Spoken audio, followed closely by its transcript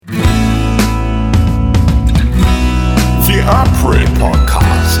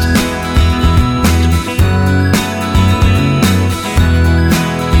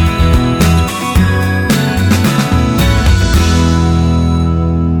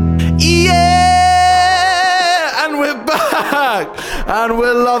back, and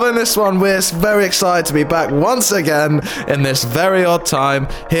we're loving this one. We're very excited to be back once again in this very odd time.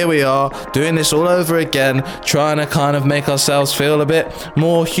 Here we are, doing this all over again, trying to kind of make ourselves feel a bit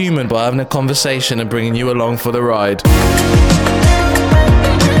more human by having a conversation and bringing you along for the ride.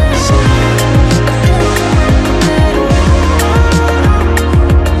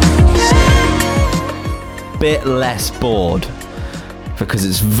 Bit less bored because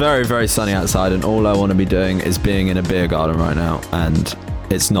it's very, very sunny outside, and all I want to be doing is being in a beer garden right now, and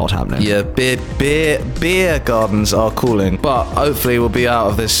it's not happening. Yeah, beer gardens are cooling, but hopefully we'll be out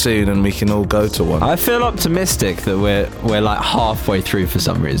of this soon and we can all go to one. I feel optimistic that we're like halfway through for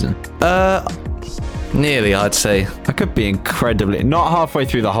some reason. Nearly, I'd say. I could be incredibly not halfway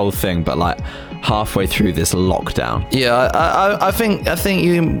through the whole thing, but like halfway through this lockdown. Yeah, I think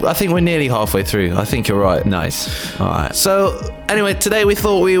we're nearly halfway through. I think you're right. Nice. All right. So anyway, today we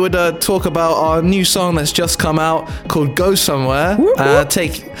thought we would talk about our new song that's just come out called "Go Somewhere."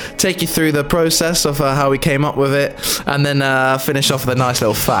 Take you through the process of how we came up with it, and then finish off with a nice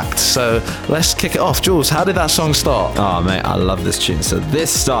little fact. So let's kick it off. Jules, how did that song start? Oh mate, I love this tune. So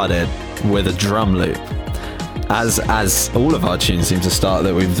this started with a drum loop, as all of our tunes seem to start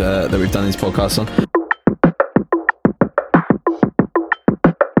that we've done these podcasts on.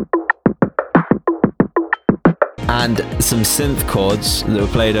 And some synth chords that were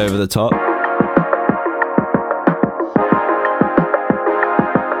played over the top.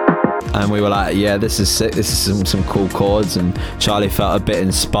 And we were like, yeah, this is sick. This is some cool chords. And Charlie felt a bit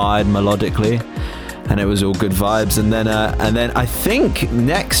inspired melodically, and it was all good vibes. And then I think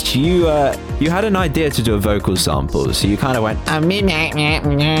next you had an idea to do a vocal sample, so you kind of went.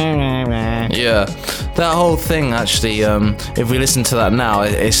 Yeah, that whole thing actually. If we listen to that now,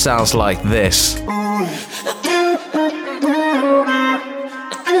 it sounds like this.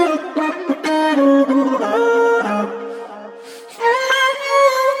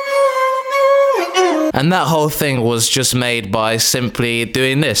 And that whole thing was just made by simply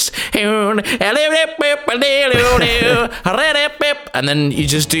doing this. And then you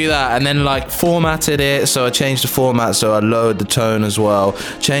just do that, and then like formatted it. So I changed the format, so I lowered the tone as well,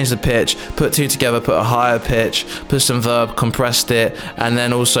 changed the pitch, put two together, put a higher pitch, put some verb, compressed it, and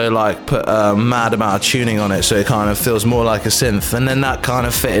then also like put a mad amount of tuning on it, so it kind of feels more like a synth. And then that kind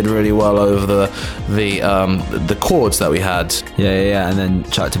of fitted really well over the chords that we had. Yeah. And then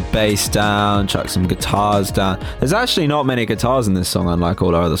chucked a bass down, chucked some guitars down. There's actually not many guitars in this song, unlike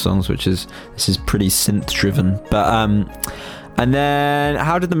all our other songs, this is pretty synth driven. But and then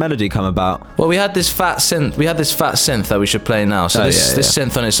how did the melody come about? Well, we had this fat synth that we should play now. So this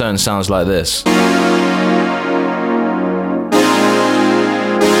synth on its own sounds like this.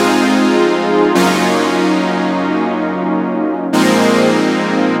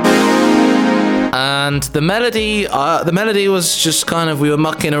 And the melody was just kind of, we were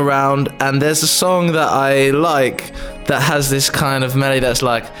mucking around, and there's a song that I like that has this kind of melody that's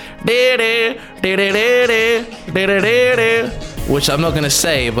like, which I'm not going to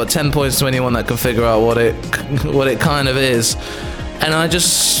say, but 10 points to anyone that can figure out what it kind of is. And I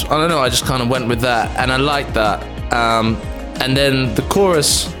just kind of went with that, and I liked that. And then the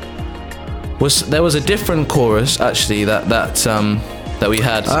chorus there was a different chorus actually that we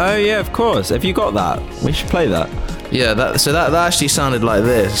had. Oh yeah, of course. Have you got that? We should play that. Yeah, that actually sounded like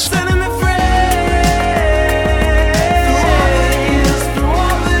this.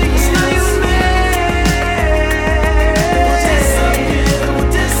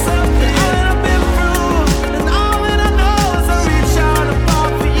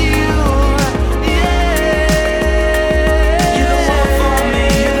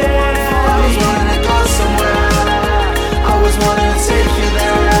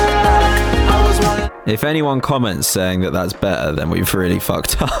 If anyone comments saying that that's better, then we've really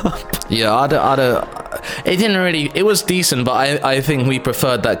fucked up. Yeah, I don't. It didn't really. It was decent, but I think we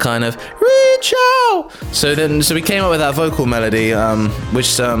preferred that kind of reach out. So we came up with that vocal melody,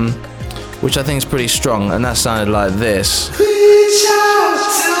 which I think is pretty strong, and that sounded like this. Reach out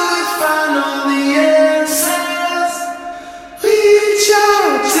till we find all the answers. Reach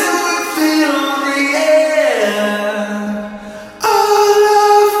out till we feel all the air. Our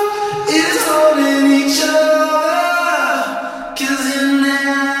love is holding each other, 'cause you're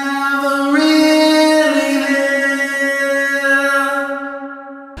never really there.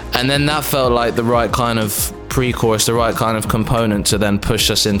 And then that felt like the right kind of pre-chorus, the right kind of component to then push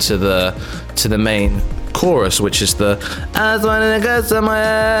us into the main chorus, which is the "I just wanna go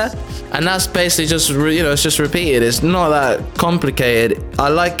somewhere," and that's basically just it's just repeated. It's not that complicated. I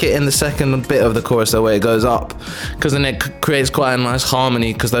like it in the second bit of the chorus, the way it goes up, because then it creates quite a nice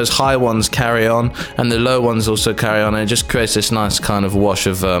harmony, because those high ones carry on and the low ones also carry on, and it just creates this nice kind of wash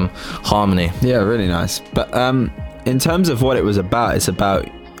of harmony. Yeah, really nice. But in terms of what it was about, it's about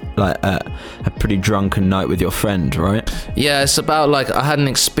like a pretty drunken night with your friend, right? Yeah, it's about like I had an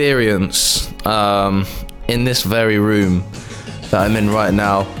experience in this very room that I'm in right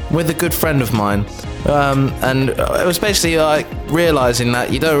now with a good friend of mine, and it was basically like realizing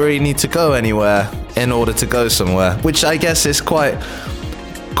that you don't really need to go anywhere in order to go somewhere, which I guess is quite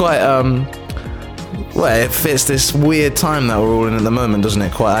well, it fits this weird time that we're all in at the moment, doesn't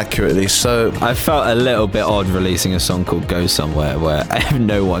it? Quite accurately. So I felt a little bit odd releasing a song called Go Somewhere where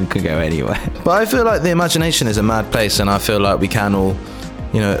no one can go anywhere. But I feel like the imagination is a mad place, and I feel like we can all,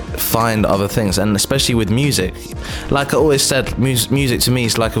 find other things, and especially with music. Like I always said, music to me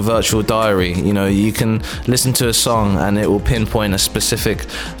is like a virtual diary. You can listen to a song and it will pinpoint a specific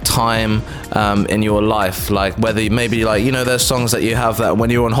time in your life. Like whether maybe there's songs that you have that when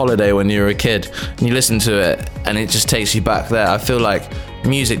you were on holiday when you were a kid and you listen to it and it just takes you back there. I feel like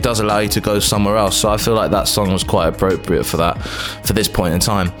music does allow you to go somewhere else, so I feel like that song was quite appropriate for this point in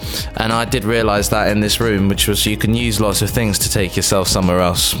time. And I did realise that in this room, which was you can use lots of things to take yourself somewhere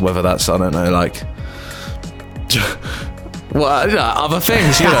else, whether that's, I don't know, like other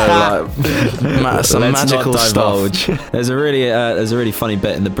things, some Let's magical not divulge. stuff. There's a really funny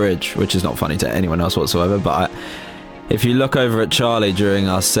bit in the bridge, which is not funny to anyone else whatsoever, but if you look over at Charlie during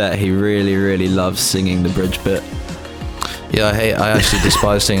our set, he really, really loves singing the bridge bit. Yeah, I actually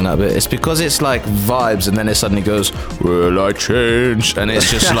despise singing that bit. It's because it's like vibes and then it suddenly goes, "Will I change?" And it's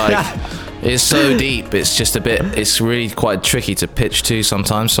just like, it's so deep. It's just it's really quite tricky to pitch to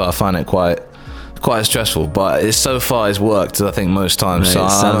sometimes, so I find it quite stressful. But it's so far it's worked, I think, most times. Mate,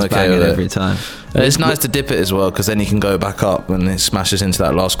 so I'm okay with it every time. And it's nice to dip it as well, because then you can go back up and it smashes into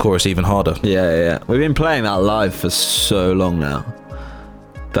that last chorus even harder. Yeah. We've been playing that live for so long now.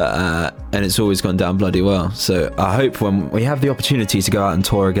 But and it's always gone down bloody well. So I hope when we have the opportunity to go out and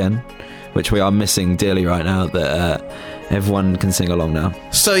tour again, which we are missing dearly right now, that everyone can sing along now.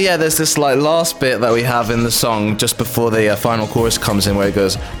 So yeah, there's this like last bit that we have in the song just before the final chorus comes in, where it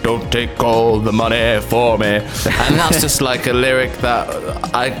goes, "Don't take all the money for me," and that's just like a lyric that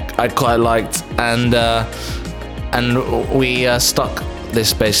I quite liked, and we stuck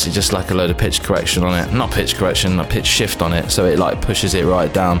this basically just like a load of pitch correction on it. Not pitch correction, a pitch shift on it, so it like pushes it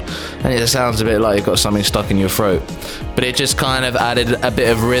right down, and it sounds a bit like you've got something stuck in your throat, but it just kind of added a bit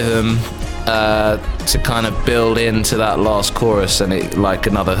of rhythm to kind of build into that last chorus, and it like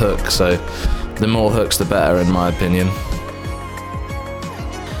another hook. So the more hooks the better, in my opinion.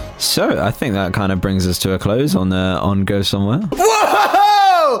 So I think that kind of brings us to a close on Go Somewhere. Whoa!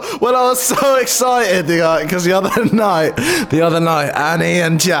 Well, I was so excited because the other night, Annie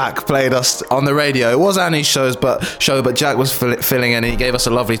and Jack played us on the radio. It was Annie's show, but Jack was filling in, and he gave us a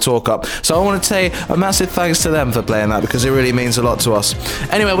lovely talk up. So I want to say a massive thanks to them for playing that, because it really means a lot to us.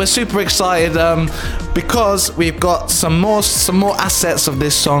 Anyway, we're super excited because we've got some more assets of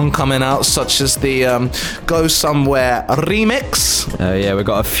this song coming out, such as the Go Somewhere remix. Yeah, we've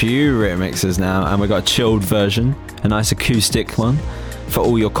got a few remixes now, and we've got a chilled version, a nice acoustic one for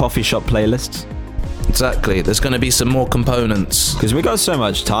all your coffee shop playlists. Exactly. There's going to be some more components, because we got so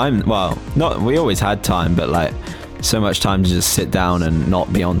much time. Well, we always had time, but like so much time to just sit down and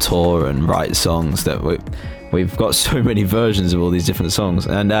not be on tour and write songs, that we've got so many versions of all these different songs.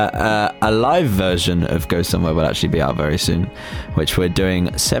 And a live version of Go Somewhere will actually be out very soon, which we're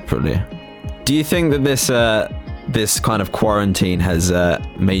doing separately. Do you think that this kind of quarantine has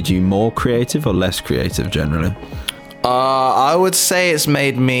made you more creative or less creative generally? I would say it's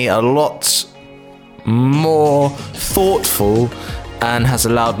made me a lot more thoughtful and has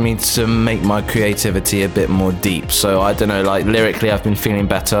allowed me to make my creativity a bit more deep. So I don't know, like lyrically I've been feeling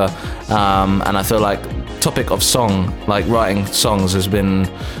better, and I feel like topic of song, like writing songs, has been,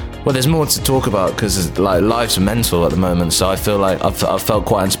 well, there's more to talk about, because like life's mental at the moment, so I feel like I've felt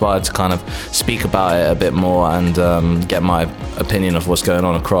quite inspired to kind of speak about it a bit more and get my opinion of what's going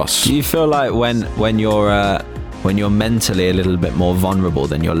on across. Do you feel like when you're mentally a little bit more vulnerable,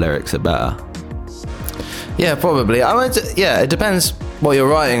 then your lyrics are better? Yeah, probably. It depends what you're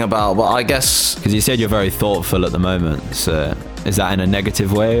writing about, but I guess... Because you said you're very thoughtful at the moment, so is that in a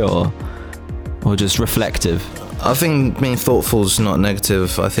negative way or just reflective? I think being thoughtful is not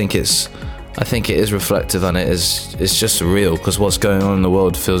negative. I think it is reflective, and it's just real, because what's going on in the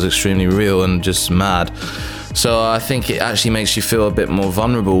world feels extremely real and just mad. So I think it actually makes you feel a bit more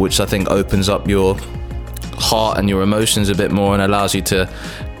vulnerable, which I think opens up your heart and your emotions a bit more, and allows you to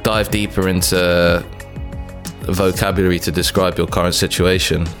dive deeper into vocabulary to describe your current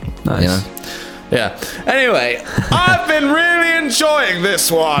situation. Nice. You know? Yeah. Anyway, I've been really enjoying this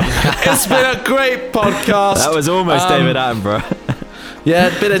one. It's been a great podcast. That was almost David Attenborough.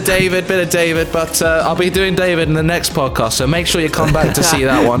 Yeah, bit of David, but I'll be doing David in the next podcast, so make sure you come back to see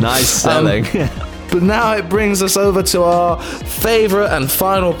that one. Nice selling. But now it brings us over to our favourite and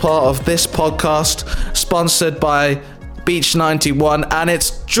final part of this podcast, sponsored by Beach 91, and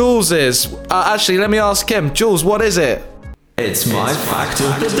it's Jules's. Actually, let me ask him. Jules, what is it? It's my fact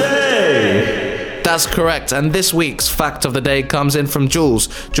of the day. That's correct, and this week's fact of the day comes in from Jules.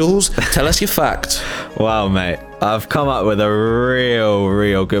 Jules, tell us your fact. Wow, mate. I've come up with a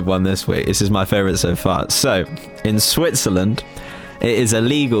real good one this week. This is my favourite so far. So, in Switzerland, it is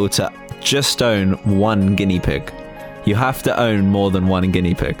illegal to just own one guinea pig. You have to own more than one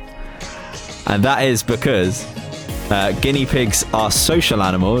guinea pig. And that is because guinea pigs are social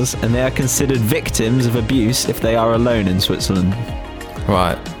animals and they are considered victims of abuse if they are alone in Switzerland.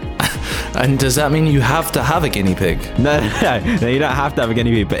 Right. And does that mean you have to have a guinea pig? No, you don't have to have a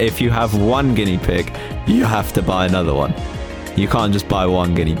guinea pig, but if you have one guinea pig, you have to buy another one. You can't just buy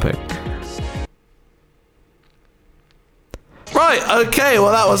one guinea pig. Right, okay,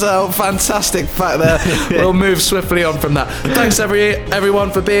 well that was a fantastic fact there. We'll move swiftly on from that. Thanks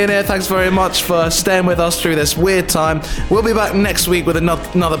everyone for being here. Thanks very much for staying with us through this weird time. We'll be back next week with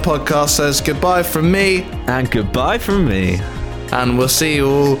another podcast. Says goodbye from me. And goodbye from me. And we'll see you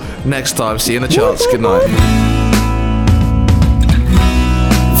all next time. See you in the charts. Good night.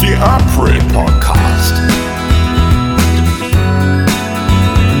 The Opry Podcast.